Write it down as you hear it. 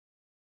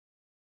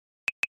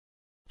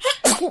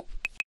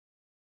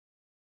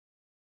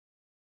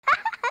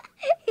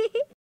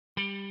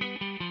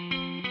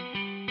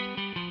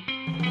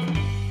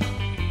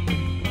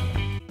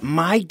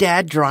My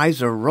dad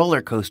drives a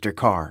roller coaster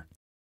car.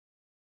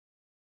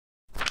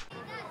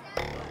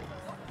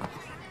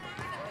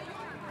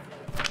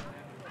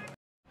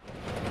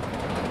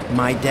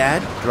 My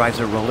dad drives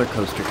a roller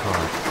coaster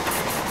car.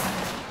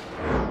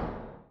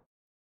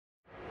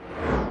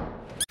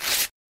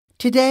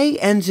 Today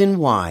ends in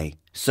Y,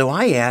 so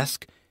I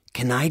ask,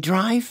 can I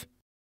drive?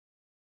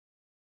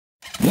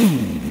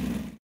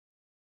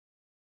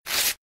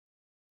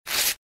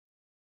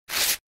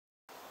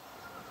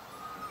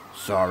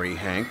 Sorry,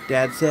 Hank,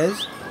 Dad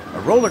says.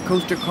 A roller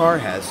coaster car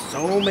has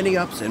so many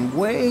ups and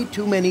way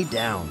too many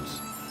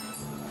downs.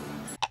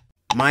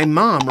 My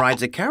mom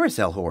rides a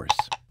carousel horse.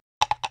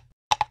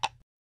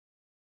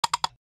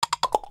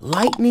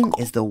 Lightning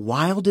is the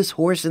wildest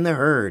horse in the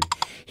herd.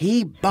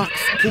 He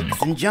bucks, kicks,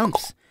 and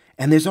jumps.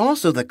 And there's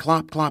also the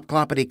clop, clop,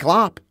 cloppity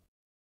clop.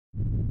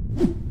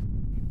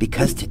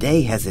 Because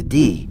today has a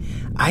D,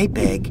 I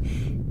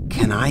beg,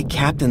 can I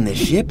captain the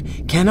ship?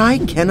 Can I?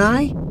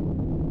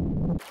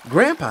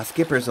 Grandpa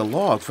skippers a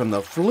log from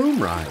the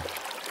flume ride.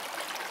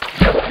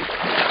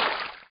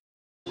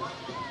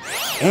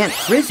 Aunt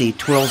Frizzy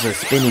twirls a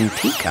spinning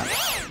teacup.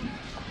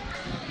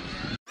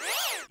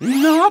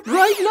 Not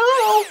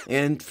right now,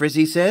 Aunt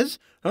Frizzy says.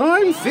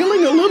 I'm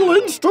feeling a little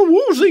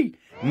insta-woozy.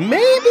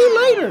 Maybe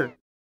later.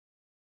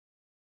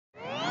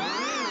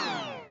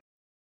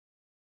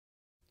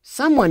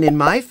 Someone in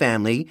my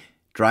family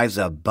drives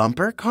a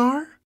bumper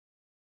car?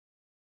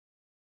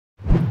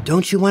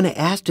 Don't you want to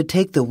ask to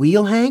take the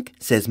wheel, Hank?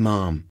 Says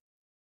Mom.